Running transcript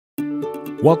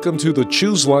Welcome to the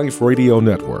Choose Life Radio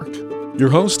Network. Your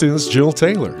host is Jill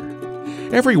Taylor.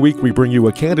 Every week we bring you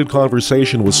a candid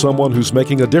conversation with someone who's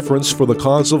making a difference for the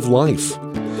cause of life.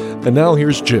 And now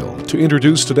here's Jill to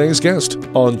introduce today's guest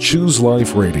on Choose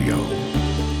Life Radio.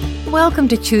 Welcome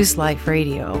to Choose Life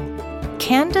Radio.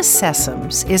 Candace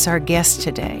Sessums is our guest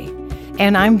today,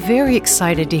 and I'm very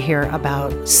excited to hear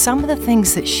about some of the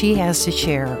things that she has to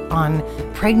share on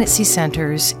pregnancy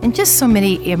centers and just so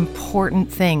many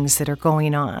important things that are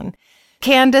going on.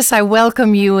 Candace, I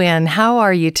welcome you in. How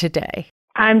are you today?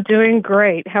 I'm doing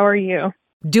great. How are you?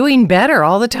 Doing better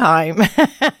all the time.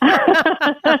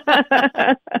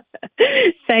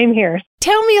 Same here.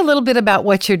 Tell me a little bit about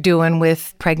what you're doing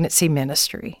with pregnancy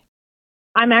ministry.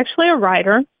 I'm actually a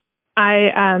writer.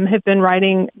 I have been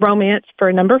writing romance for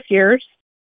a number of years.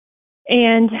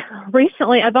 And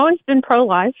recently, I've always been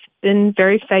pro-life, been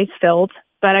very faith-filled,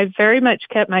 but I very much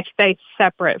kept my faith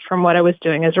separate from what I was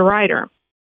doing as a writer.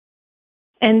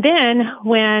 And then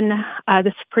when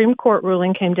the Supreme Court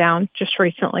ruling came down just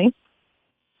recently,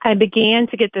 I began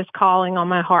to get this calling on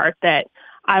my heart that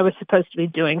I was supposed to be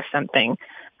doing something.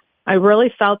 I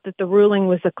really felt that the ruling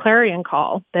was a clarion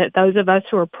call, that those of us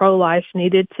who are pro-life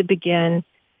needed to begin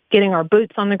getting our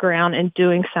boots on the ground and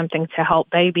doing something to help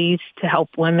babies, to help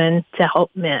women, to help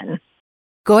men.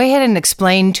 Go ahead and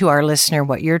explain to our listener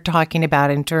what you're talking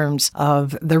about in terms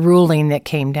of the ruling that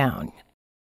came down.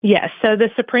 Yes, so the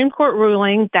Supreme Court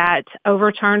ruling that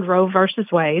overturned Roe versus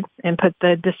Wade and put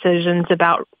the decisions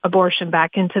about abortion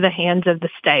back into the hands of the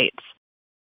states.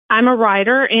 I'm a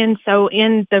writer, and so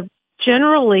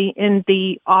generally in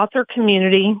the author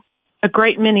community, a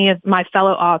great many of my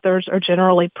fellow authors are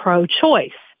generally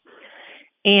pro-choice.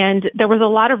 And there was a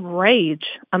lot of rage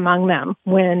among them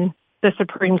when the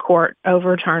Supreme Court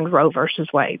overturned Roe versus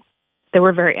Wade. They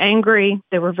were very angry.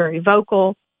 They were very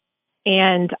vocal.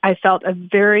 And I felt a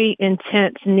very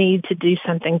intense need to do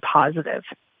something positive.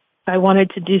 I wanted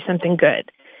to do something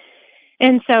good.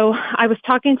 And so I was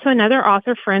talking to another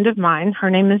author friend of mine.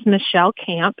 Her name is Michelle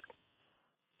Camp.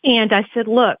 And I said,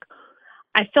 look,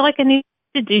 I feel like I need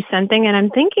to do something, and I'm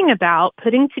thinking about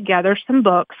putting together some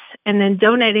books and then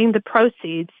donating the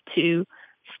proceeds to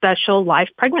special life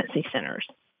pregnancy centers.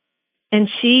 And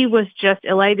she was just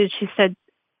elated. She said,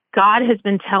 God has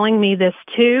been telling me this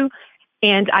too,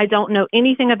 and I don't know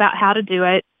anything about how to do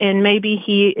it, and maybe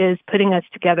he is putting us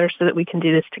together so that we can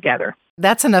do this together.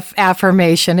 That's enough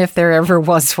affirmation if there ever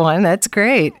was one. That's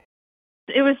great.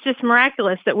 It was just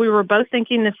miraculous that we were both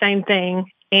thinking the same thing.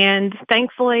 And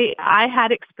thankfully, I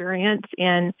had experience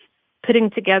in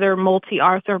putting together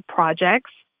multi-author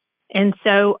projects. And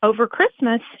so over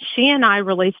Christmas, she and I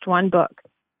released one book.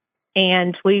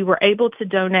 And we were able to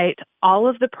donate all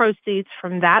of the proceeds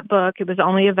from that book. It was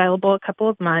only available a couple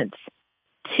of months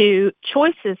to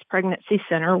Choices Pregnancy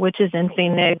Center, which is in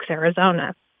Phoenix,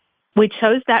 Arizona. We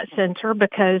chose that center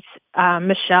because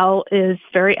Michelle is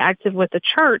very active with a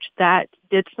church that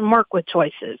did some work with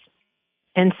Choices.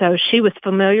 And so she was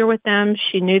familiar with them.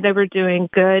 She knew they were doing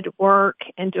good work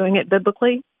and doing it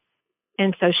biblically.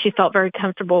 And so she felt very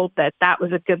comfortable that that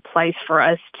was a good place for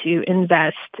us to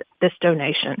invest this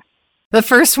donation. The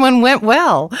first one went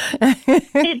well.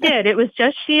 It did. It was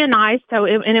just she and I.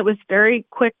 And it was very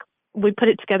quick. We put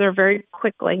it together very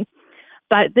quickly.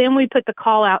 But then we put the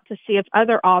call out to see if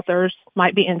other authors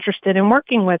might be interested in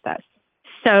working with us.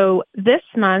 So this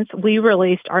month, we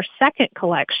released our second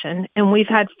collection, and we've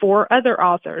had 4 other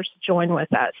authors join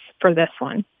with us for this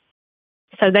one.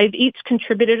 So they've each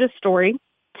contributed a story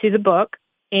to the book,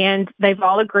 and they've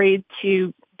all agreed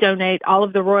to donate all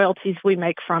of the royalties we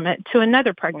make from it to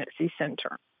another pregnancy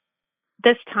center.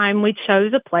 This time, we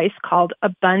chose a place called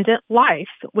Abundant Life,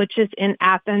 which is in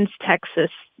Athens, Texas,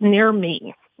 near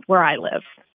me, where I live.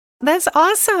 That's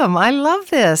awesome. I love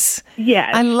this.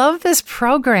 Yes. I love this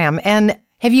program. And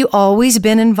have you always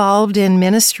been involved in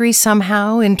ministry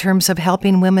somehow in terms of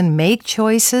helping women make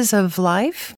choices of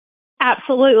life?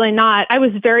 Absolutely not. I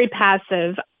was very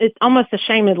passive. It's almost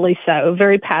ashamedly so,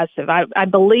 very passive. I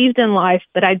believed in life,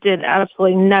 but I did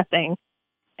absolutely nothing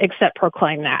except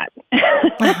proclaim that.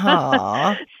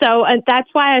 So that's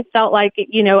why I felt like,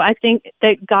 I think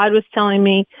that God was telling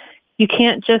me, you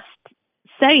can't just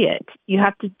say it. You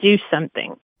have to do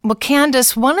something. Well,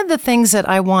 Candace, one of the things that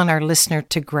I want our listener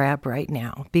to grab right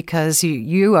now, because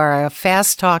you are a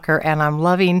fast talker and I'm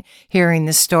loving hearing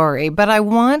the story, but I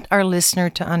want our listener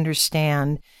to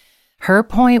understand her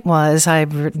point was,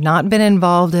 I've not been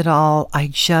involved at all.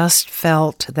 I just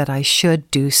felt that I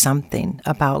should do something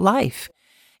about life.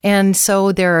 And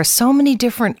so there are so many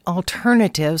different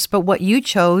alternatives, but what you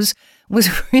chose was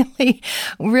really,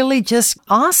 really just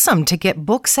awesome to get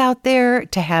books out there,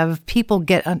 to have people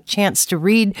get a chance to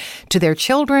read to their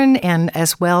children, and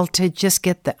as well to just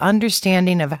get the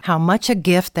understanding of how much a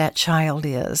gift that child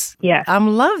is. Yes.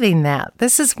 I'm loving that.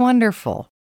 This is wonderful.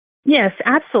 Yes,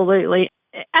 absolutely.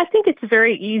 I think it's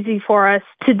very easy for us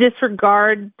to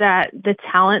disregard that the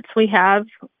talents we have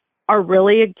are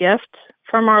really a gift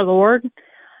from our Lord,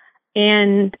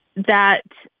 and that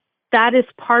is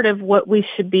part of what we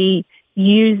should be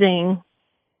using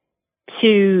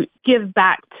to give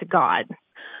back to God.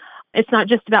 It's not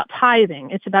just about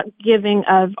tithing. It's about giving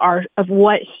of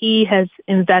what He has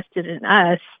invested in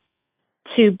us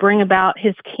to bring about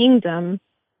His kingdom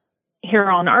here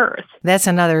on earth. That's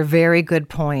another very good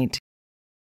point.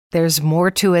 There's more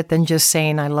to it than just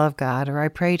saying I love God or I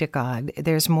pray to God.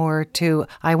 There's more to,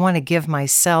 I want to give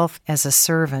myself as a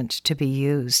servant to be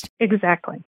used.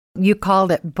 Exactly. You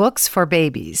called it Books for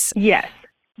Babies. Yes,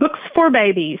 Books for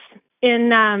Babies.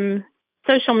 In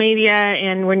social media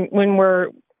and when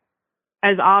we're,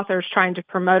 as authors, trying to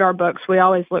promote our books, we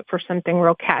always look for something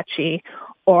real catchy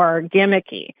or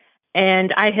gimmicky.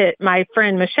 And my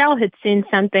friend Michelle had seen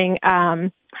something,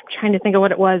 I'm trying to think of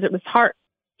what it was. It was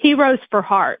Heroes for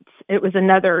Hearts. It was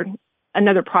another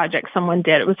project someone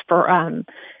did. It was for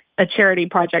a charity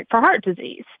project for heart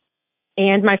disease.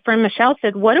 And my friend Michelle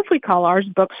said, what if we call ours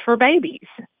Books for Babies?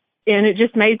 And it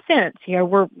just made sense. You know,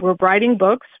 we're writing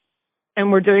books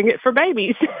and we're doing it for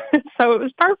babies. So it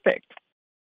was perfect.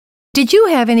 Did you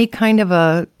have any kind of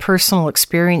a personal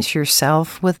experience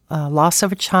yourself with loss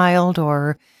of a child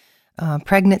or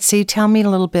pregnancy? Tell me a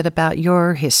little bit about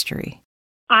your history.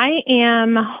 I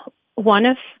am one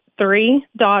of 3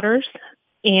 daughters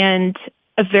and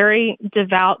a very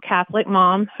devout Catholic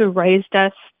mom who raised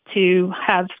us to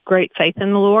have great faith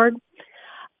in the Lord.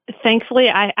 Thankfully,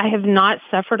 I have not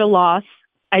suffered a loss.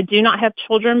 I do not have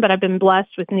children, but I've been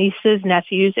blessed with nieces,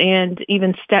 nephews, and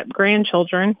even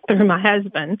step-grandchildren through my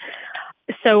husband.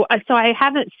 So I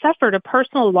haven't suffered a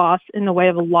personal loss in the way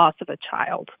of a loss of a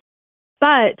child.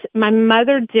 But my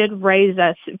mother did raise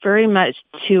us very much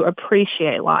to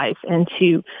appreciate life and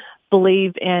to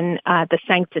believe in the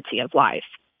sanctity of life.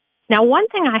 Now, one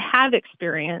thing I have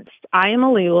experienced, I am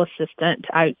a legal assistant.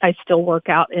 I still work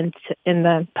out in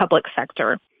the public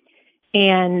sector.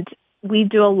 And we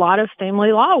do a lot of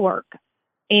family law work.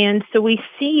 And so we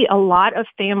see a lot of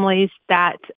families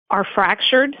that are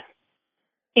fractured.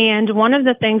 And one of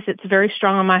the things that's very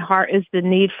strong on my heart is the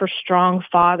need for strong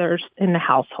fathers in the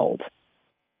household.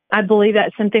 I believe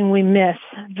that's something we miss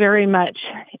very much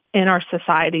in our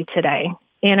society today.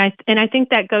 And I think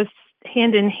that goes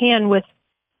hand in hand with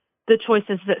the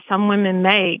choices that some women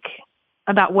make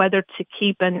about whether to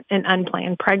keep an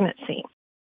unplanned pregnancy.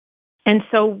 And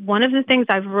so one of the things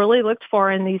I've really looked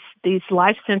for in these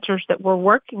life centers that we're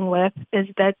working with is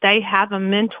that they have a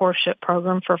mentorship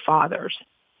program for fathers.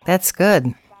 That's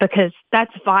good. Because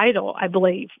that's vital, I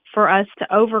believe, for us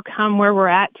to overcome where we're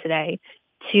at today,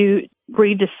 to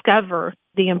rediscover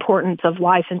the importance of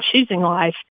life and choosing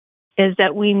life, is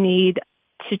that we need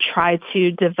to try to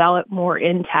develop more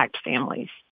intact families.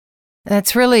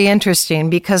 That's really interesting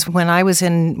because when I was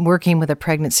working with a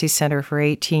pregnancy center for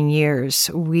 18 years,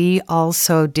 we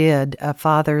also did a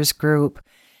father's group,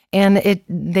 and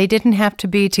they didn't have to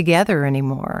be together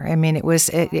anymore. I mean,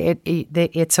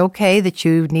 it's okay that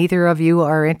neither of you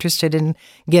are interested in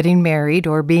getting married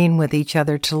or being with each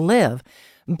other to live,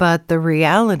 but the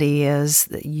reality is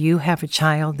that you have a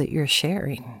child that you're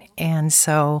sharing, and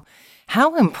so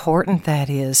how important that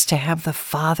is to have the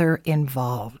father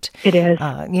involved. It is.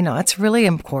 It's really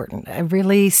important.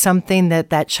 Really something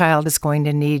that child is going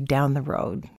to need down the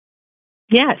road.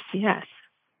 Yes.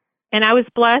 And I was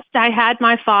blessed. I had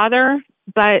my father,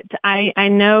 but I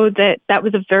know that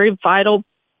was a very vital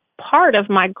part of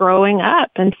my growing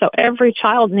up. And so every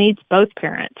child needs both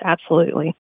parents.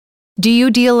 Absolutely. Do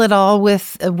you deal at all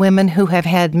with women who have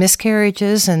had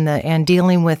miscarriages and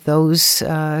dealing with those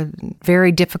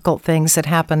very difficult things that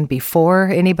happen before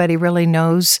anybody really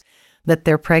knows that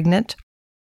they're pregnant?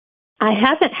 I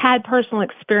haven't had personal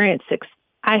experience.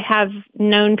 I have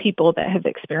known people that have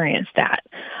experienced that.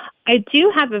 I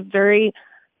do have a very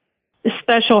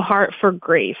special heart for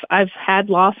grief. I've had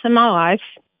loss in my life,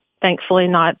 thankfully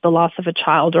not the loss of a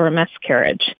child or a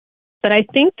miscarriage. But I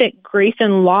think that grief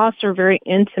and loss are very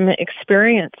intimate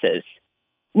experiences.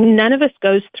 None of us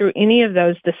goes through any of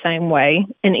those the same way.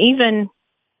 And even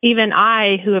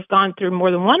I, who have gone through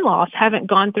more than one loss, haven't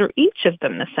gone through each of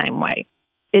them the same way.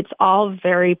 It's all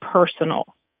very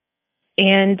personal.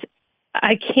 And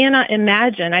I cannot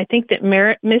imagine. I think that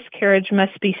miscarriage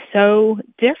must be so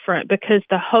different because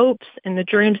the hopes and the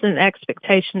dreams and the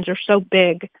expectations are so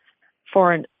big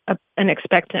for an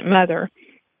expectant mother.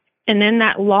 And then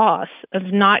that loss of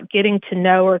not getting to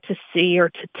know or to see or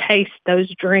to taste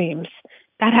those dreams,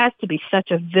 that has to be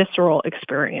such a visceral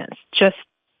experience, just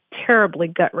terribly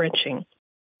gut-wrenching.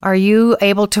 Are you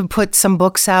able to put some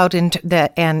books out into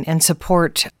that and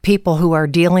support people who are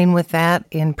dealing with that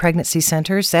in pregnancy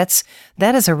centers?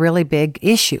 That is a really big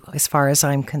issue as far as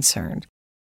I'm concerned.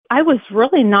 I was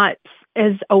really not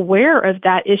as aware of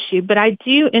that issue, but I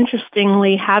do,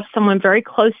 interestingly, have someone very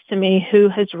close to me who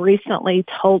has recently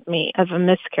told me of a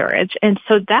miscarriage. And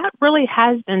so that really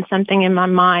has been something in my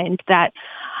mind that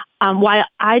while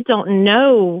I don't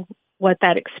know what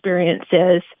that experience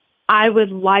is, I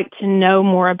would like to know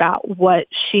more about what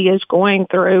she is going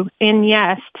through. And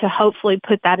yes, to hopefully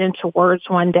put that into words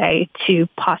one day to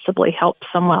possibly help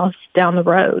someone else down the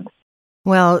road.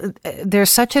 Well,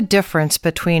 there's such a difference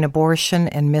between abortion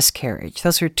and miscarriage.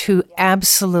 Those are two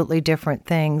absolutely different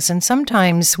things. And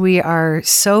sometimes we are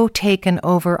so taken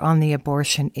over on the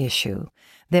abortion issue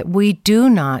that we do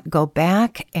not go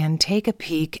back and take a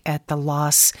peek at the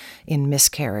loss in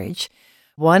miscarriage.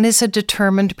 One is a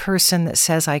determined person that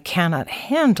says, I cannot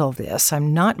handle this.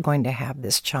 I'm not going to have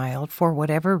this child for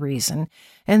whatever reason.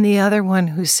 And the other one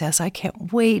who says, I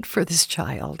can't wait for this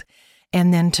child.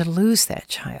 And then to lose that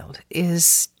child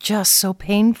is just so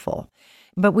painful.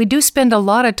 But we do spend a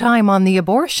lot of time on the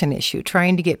abortion issue,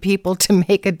 trying to get people to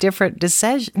make a different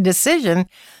decision.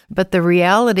 But the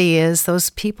reality is those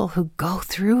people who go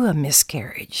through a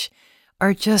miscarriage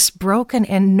are just broken,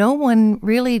 and no one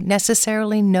really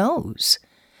necessarily knows.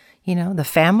 You know, the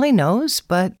family knows,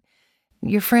 but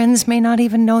your friends may not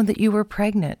even know that you were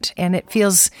pregnant. And it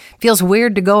feels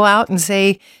weird to go out and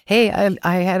say, hey,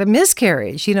 I had a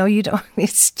miscarriage. You know,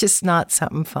 it's just not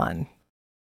something fun.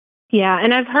 Yeah,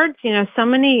 and I've heard, so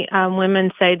many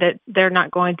women say that they're not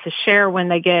going to share when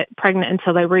they get pregnant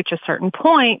until they reach a certain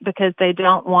point because they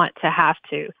don't want to have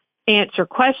to answer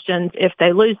questions if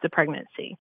they lose the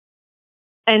pregnancy.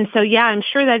 And so, yeah, I'm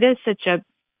sure that is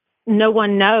no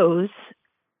one knows,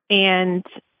 and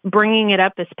bringing it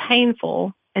up is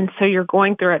painful, and so you're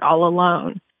going through it all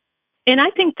alone. And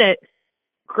I think that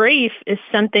grief is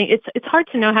something, it's hard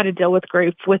to know how to deal with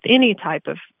grief, with any type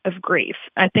of grief.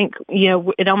 I think,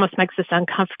 it almost makes us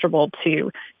uncomfortable to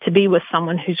be with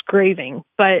someone who's grieving.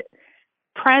 But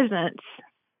presence,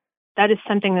 that is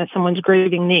something that someone's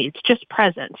grieving needs, just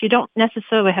presence. You don't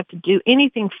necessarily have to do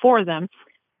anything for them,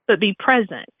 but be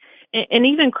present. And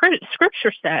even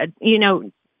Scripture said,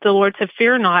 the Lord said,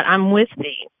 fear not, I'm with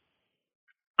thee.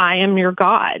 I am your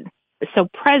God. So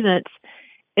presence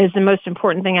is the most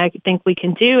important thing I think we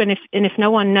can do. And if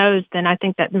no one knows, then I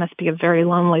think that must be a very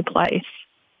lonely place.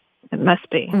 It must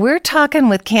be. We're talking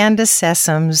with Candace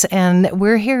Sessums, and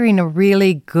we're hearing a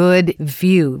really good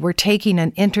view. We're taking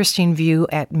an interesting view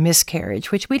at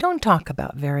miscarriage, which we don't talk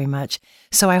about very much.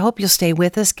 So I hope you'll stay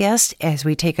with us, guest, as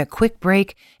we take a quick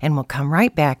break, and we'll come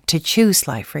right back to Choose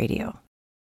Life Radio.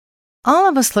 All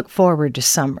of us look forward to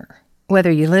summer.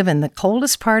 Whether you live in the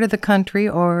coldest part of the country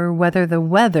or whether the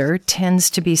weather tends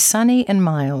to be sunny and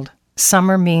mild,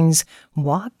 summer means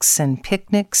walks and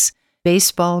picnics,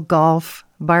 baseball, golf,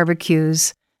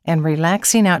 barbecues, and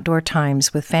relaxing outdoor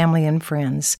times with family and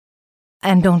friends.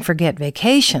 And don't forget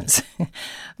vacations.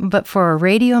 But for a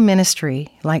radio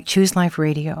ministry like Choose Life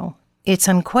Radio, it's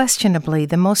unquestionably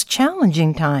the most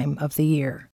challenging time of the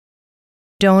year.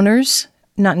 Donors,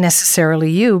 not necessarily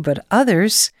you, but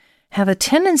others, have a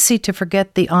tendency to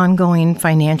forget the ongoing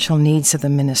financial needs of the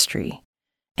ministry.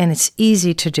 And it's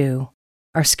easy to do.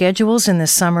 Our schedules in the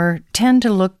summer tend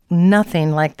to look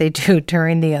nothing like they do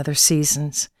during the other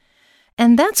seasons.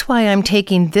 And that's why I'm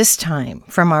taking this time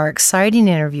from our exciting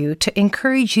interview to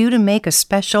encourage you to make a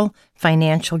special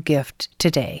financial gift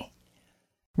today.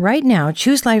 Right now,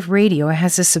 Choose Life Radio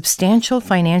has a substantial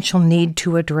financial need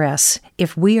to address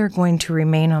if we are going to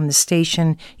remain on the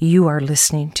station you are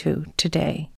listening to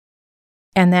today.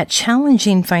 And that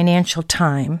challenging financial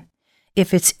time,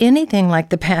 if it's anything like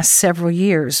the past several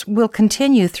years, will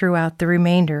continue throughout the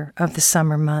remainder of the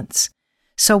summer months.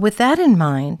 So with that in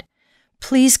mind,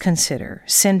 please consider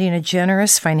sending a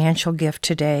generous financial gift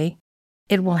today.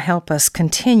 It will help us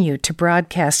continue to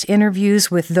broadcast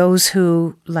interviews with those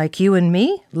who, like you and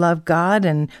me, love God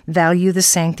and value the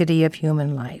sanctity of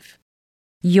human life.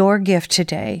 Your gift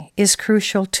today is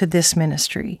crucial to this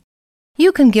ministry.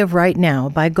 You can give right now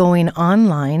by going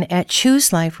online at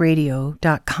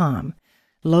chooseliferadio.com.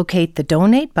 Locate the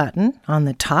donate button on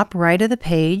the top right of the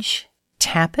page,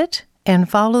 tap it, and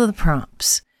follow the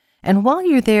prompts. And while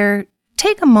you're there,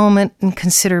 take a moment and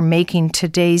consider making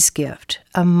today's gift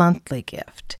a monthly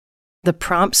gift. The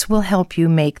prompts will help you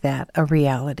make that a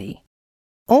reality.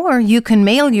 Or you can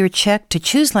mail your check to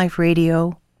Choose Life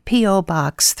Radio, P.O.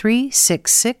 Box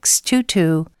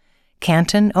 36622,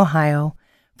 Canton, Ohio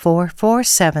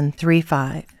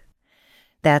 44735.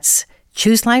 That's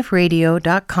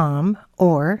chooseliferadio.com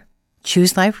or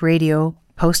Choose Life Radio,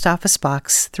 Post Office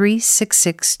Box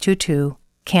 36622,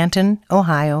 Canton,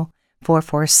 Ohio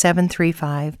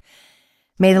 44735.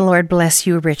 May the Lord bless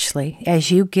you richly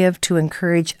as you give to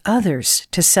encourage others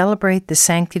to celebrate the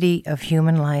sanctity of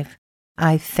human life.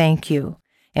 I thank you,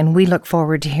 and we look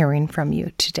forward to hearing from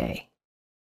you today.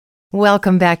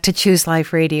 Welcome back to Choose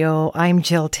Life Radio. I'm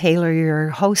Jill Taylor, your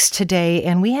host today,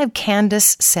 and we have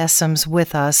Candace Sessums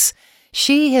with us.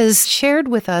 She has shared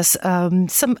with us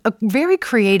some very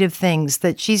creative things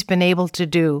that she's been able to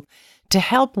do to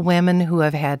help women who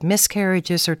have had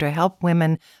miscarriages or to help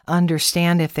women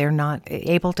understand if they're not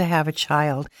able to have a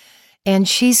child. And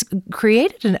she's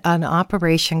created an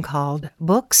operation called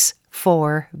Books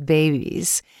for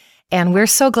Babies. And we're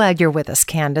so glad you're with us,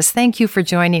 Candace. Thank you for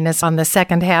joining us on the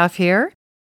second half here.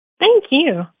 Thank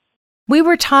you. We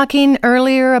were talking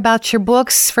earlier about your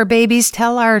Books for Babies.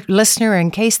 Tell our listener,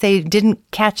 in case they didn't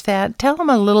catch that, tell them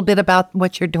a little bit about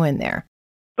what you're doing there.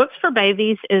 Books for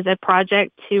Babies is a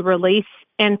project to release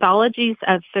anthologies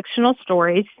of fictional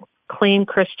stories, clean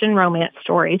Christian romance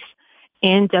stories,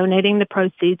 and donating the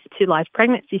proceeds to life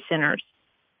pregnancy centers.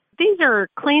 These are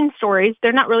clean stories.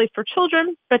 They're not really for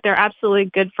children, but they're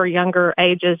absolutely good for younger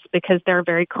ages because they're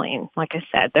very clean. Like I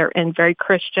said, they're very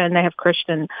Christian. They have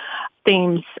Christian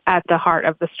themes at the heart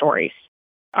of the stories.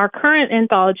 Our current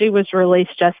anthology was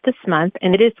released just this month,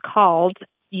 and it is called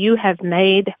You Have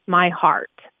Made My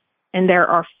Heart. And there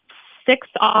are 6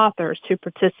 authors who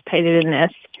participated in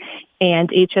this,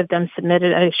 and each of them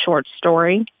submitted a short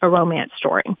story, a romance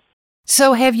story.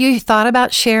 So have you thought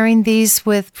about sharing these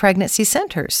with pregnancy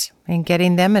centers and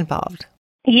getting them involved?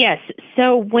 Yes.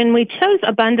 So when we chose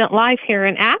Abundant Life here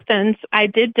in Athens, I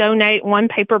did donate one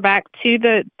paperback to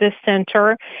the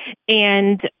center,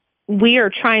 and we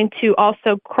are trying to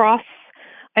also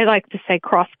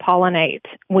cross-pollinate.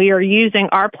 We are using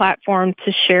our platform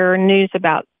to share news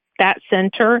about that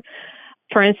center.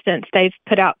 For instance, they've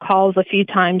put out calls a few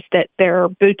times that their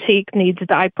boutique needs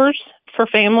diapers for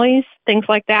families, things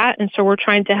like that. And so we're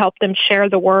trying to help them share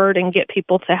the word and get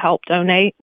people to help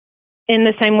donate. In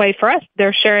the same way for us,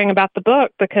 they're sharing about the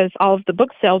book because all of the book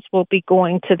sales will be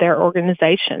going to their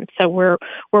organization. So we're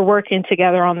working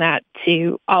together on that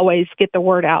to always get the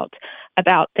word out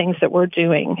about things that we're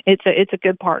doing. It's a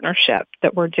good partnership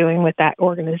that we're doing with that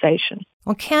organization.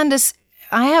 Well, Candace,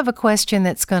 I have a question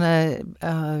that's going to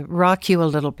rock you a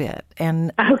little bit,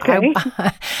 and okay.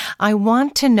 I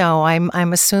want to know.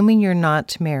 I'm assuming you're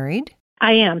not married.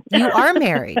 I am. You are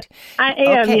married. I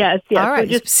am. Okay. Yes. All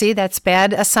right. See, that's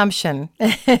bad assumption.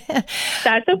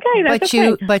 That's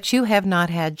okay. But you have not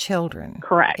had children.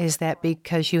 Correct. Is that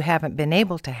because you haven't been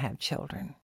able to have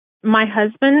children? My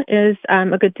husband is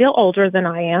a good deal older than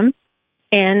I am,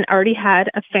 and already had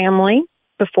a family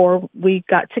before we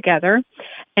got together.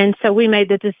 And so we made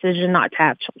the decision not to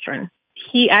have children.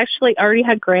 He actually already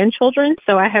had grandchildren,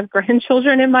 so I have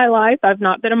grandchildren in my life. I've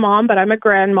not been a mom, but I'm a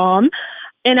grandmom.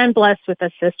 And I'm blessed with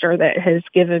a sister that has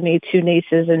given me 2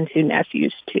 nieces and 2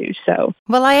 nephews, too. So,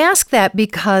 well, I ask that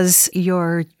because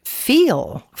your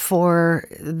feel for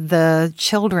the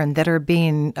children that are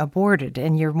being aborted,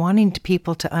 and you're wanting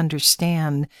people to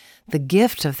understand the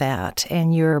gift of that,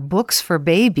 and your Books for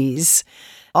Babies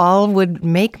all would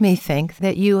make me think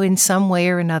that you in some way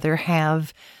or another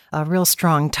have a real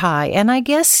strong tie. And I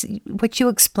guess what you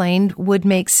explained would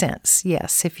make sense.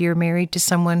 Yes, if you're married to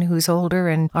someone who's older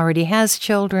and already has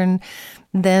children,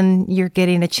 then you're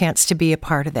getting a chance to be a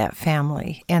part of that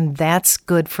family. And that's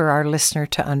good for our listener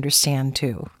to understand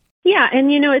too. Yeah, and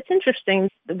it's interesting.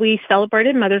 We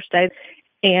celebrated Mother's Day,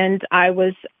 and I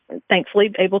was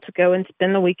thankfully able to go and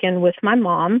spend the weekend with my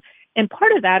mom. And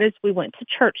part of that is we went to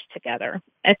church together.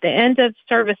 At the end of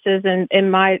services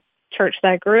in my church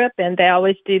that I grew up in, they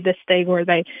always do this thing where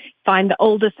they find the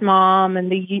oldest mom and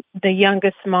the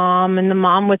youngest mom and the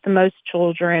mom with the most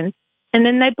children. And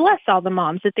then they bless all the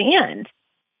moms at the end.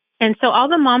 And so all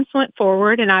the moms went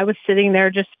forward, and I was sitting there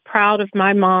just proud of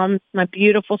my mom, my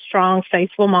beautiful, strong,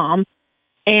 faithful mom.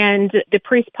 And the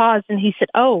priest paused, and he said,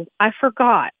 "Oh, I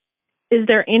forgot. Is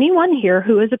there anyone here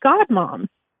who is a godmom?"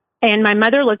 And my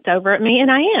mother looked over at me,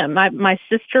 and I am. My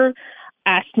sister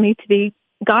asked me to be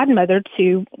godmother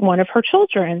to one of her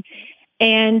children.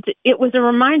 And it was a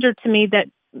reminder to me that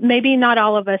maybe not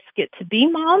all of us get to be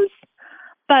moms,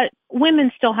 but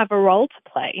women still have a role to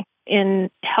play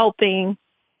in helping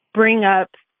bring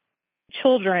up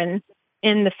children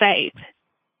in the faith.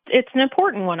 It's an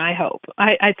important one, I hope,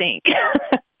 I think.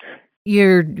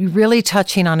 You're really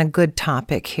touching on a good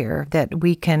topic here that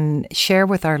we can share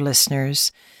with our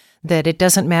listeners, that it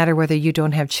doesn't matter whether you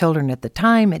don't have children at the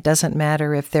time. It doesn't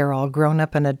matter if they're all grown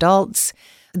up and adults.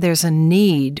 There's a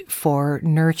need for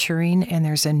nurturing and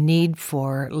there's a need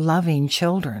for loving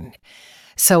children.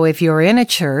 So if you're in a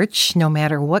church, no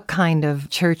matter what kind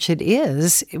of church it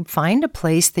is, find a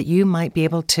place that you might be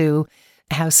able to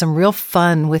have some real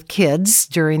fun with kids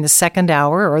during the second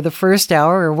hour or the first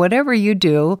hour or whatever you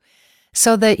do,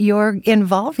 so that you're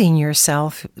involving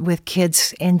yourself with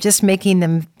kids and just making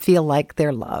them feel like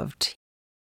they're loved.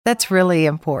 That's really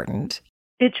important.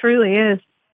 It truly is.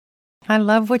 I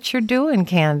love what you're doing,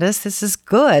 Candace. This is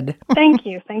good. Thank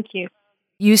you. Thank you.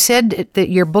 You said that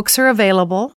your books are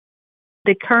available.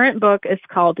 The current book is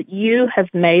called You Have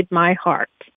Made My Heart.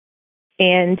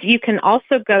 And you can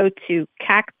also go to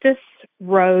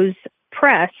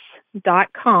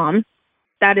cactusrosepress.com.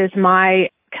 That is my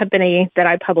company that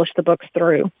I publish the books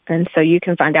through. And so you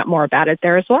can find out more about it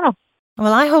there as well.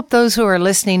 Well, I hope those who are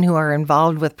listening who are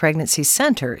involved with pregnancy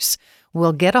centers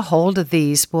will get a hold of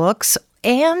these books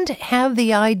and have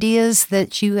the ideas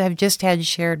that you have just had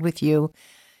shared with you,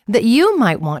 that you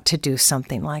might want to do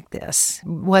something like this,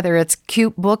 whether it's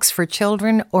cute books for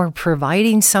children or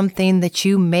providing something that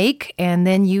you make and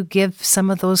then you give some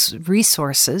of those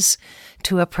resources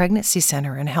to a pregnancy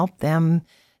center and help them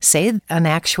save an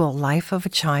actual life of a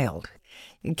child.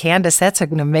 Candace, that's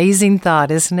an amazing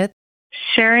thought, isn't it?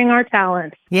 Sharing our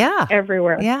talents. Yeah.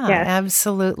 Everywhere. Yeah, yes.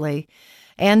 Absolutely.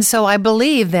 And so I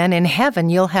believe then in heaven,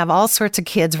 you'll have all sorts of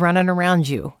kids running around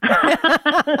you.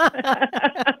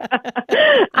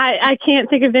 I can't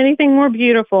think of anything more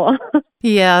beautiful.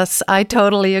 Yes, I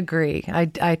totally agree.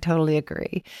 I totally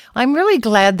agree. I'm really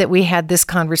glad that we had this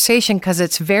conversation because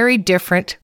it's very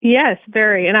different. Yes,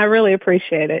 very. And I really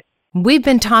appreciate it. We've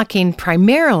been talking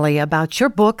primarily about your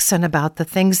books and about the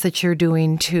things that you're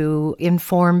doing to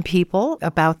inform people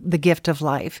about the gift of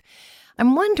life.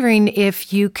 I'm wondering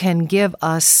if you can give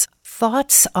us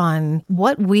thoughts on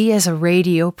what we as a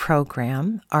radio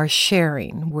program are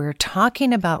sharing. We're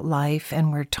talking about life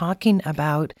and we're talking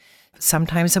about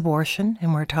sometimes abortion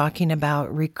and we're talking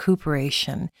about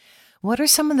recuperation. What are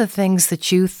some of the things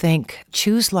that you think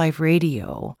Choose Life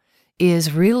Radio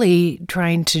is really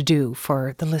trying to do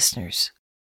for the listeners?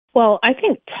 Well, I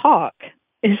think talk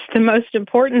is the most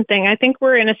important thing. I think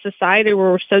we're in a society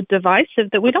where we're so divisive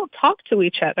that we don't talk to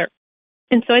each other.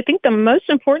 And so I think the most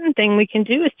important thing we can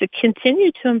do is to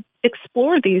continue to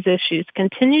explore these issues,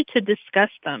 continue to discuss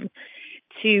them,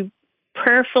 to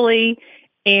prayerfully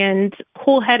and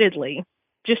cool-headedly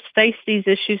just face these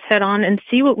issues head on and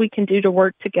see what we can do to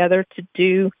work together to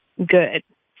do good.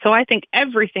 So I think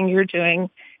everything you're doing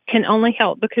can only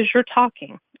help because you're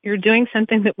talking. You're doing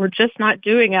something that we're just not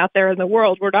doing out there in the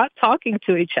world. We're not talking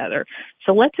to each other.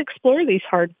 So let's explore these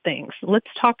hard things.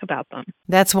 Let's talk about them.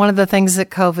 That's one of the things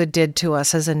that COVID did to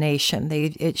us as a nation.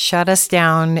 It shut us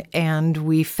down and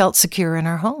we felt secure in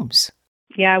our homes.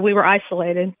 Yeah, we were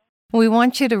isolated. We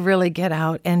want you to really get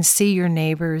out and see your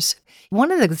neighbors.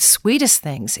 One of the sweetest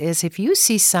things is if you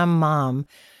see some mom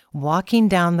walking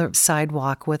down the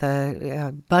sidewalk with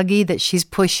a buggy that she's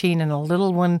pushing and a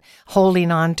little one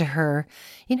holding on to her,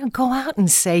 go out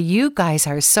and say, you guys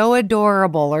are so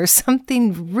adorable or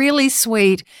something really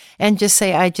sweet and just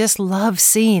say, I just love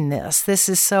seeing this. This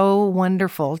is so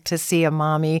wonderful to see a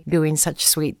mommy doing such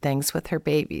sweet things with her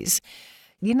babies.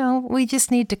 We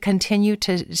just need to continue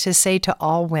to say to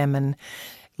all women,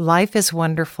 life is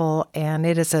wonderful, and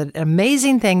it is an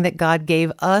amazing thing that God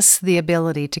gave us the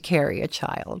ability to carry a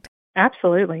child.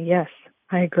 Absolutely, yes.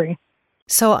 I agree.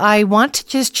 So I want to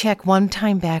just check one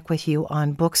time back with you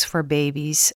on Books for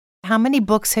Babies. How many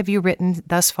books have you written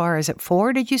thus far? Is it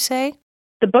 4, did you say?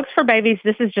 The Books for Babies,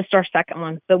 this is just our second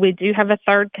one, but we do have a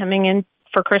third coming in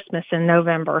for Christmas in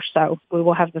November, so we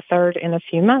will have the third in a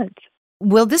few months.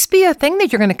 Will this be a thing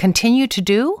that you're going to continue to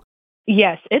do?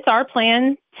 Yes, it's our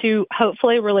plan to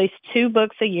hopefully release 2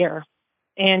 books a year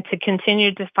and to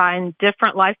continue to find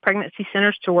different life pregnancy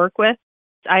centers to work with.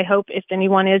 I hope if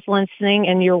anyone is listening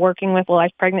and you're working with a life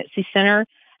pregnancy center,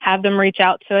 have them reach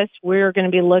out to us. We're going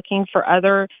to be looking for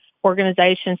other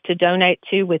organizations to donate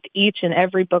to with each and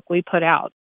every book we put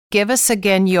out. Give us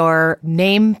again your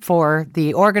name for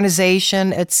the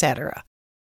organization, etc.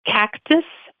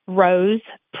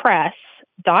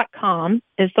 cactusrosepress.com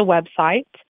is the website.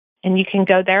 And you can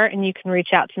go there and you can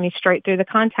reach out to me straight through the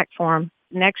contact form.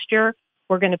 Next year,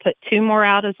 we're going to put 2 more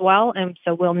out as well. And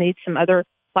so we'll need some other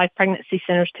life pregnancy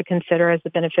centers to consider as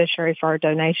a beneficiary for our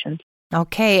donations.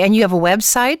 Okay. And you have a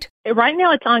website? Right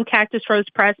now it's on Cactus Rose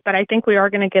Press, but I think we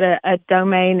are going to get a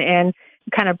domain and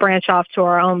kind of branch off to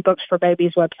our own Books for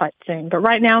Babies website soon. But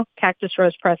right now,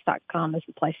 cactusrosepress.com is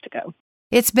the place to go.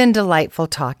 It's been delightful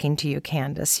talking to you,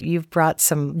 Candace. You've brought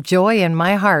some joy in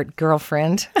my heart,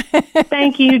 girlfriend.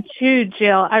 Thank you too,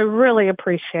 Jill. I really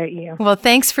appreciate you. Well,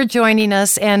 thanks for joining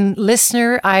us. And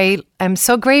listener, I am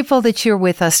so grateful that you're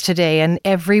with us today and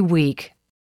every week.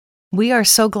 We are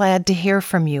so glad to hear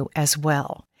from you as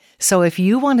well. So if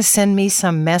you want to send me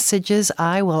some messages,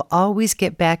 I will always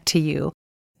get back to you.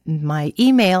 My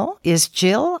email is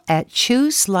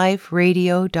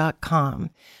jill@chooseliferadio.com.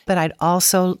 But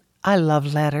I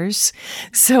love letters.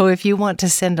 So if you want to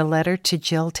send a letter to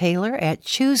Jill Taylor at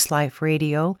Choose Life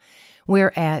Radio,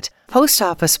 we're at Post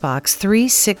Office Box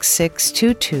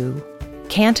 36622,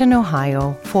 Canton,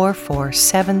 Ohio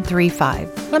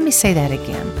 44735. Let me say that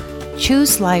again.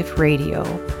 Choose Life Radio,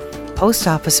 Post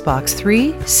Office Box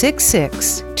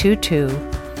 36622,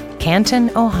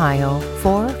 Canton, Ohio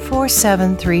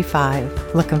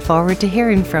 44735. Looking forward to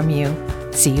hearing from you.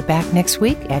 See you back next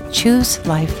week at Choose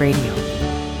Life Radio.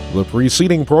 The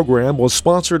preceding program was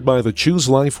sponsored by the Choose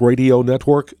Life Radio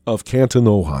Network of Canton,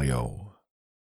 Ohio.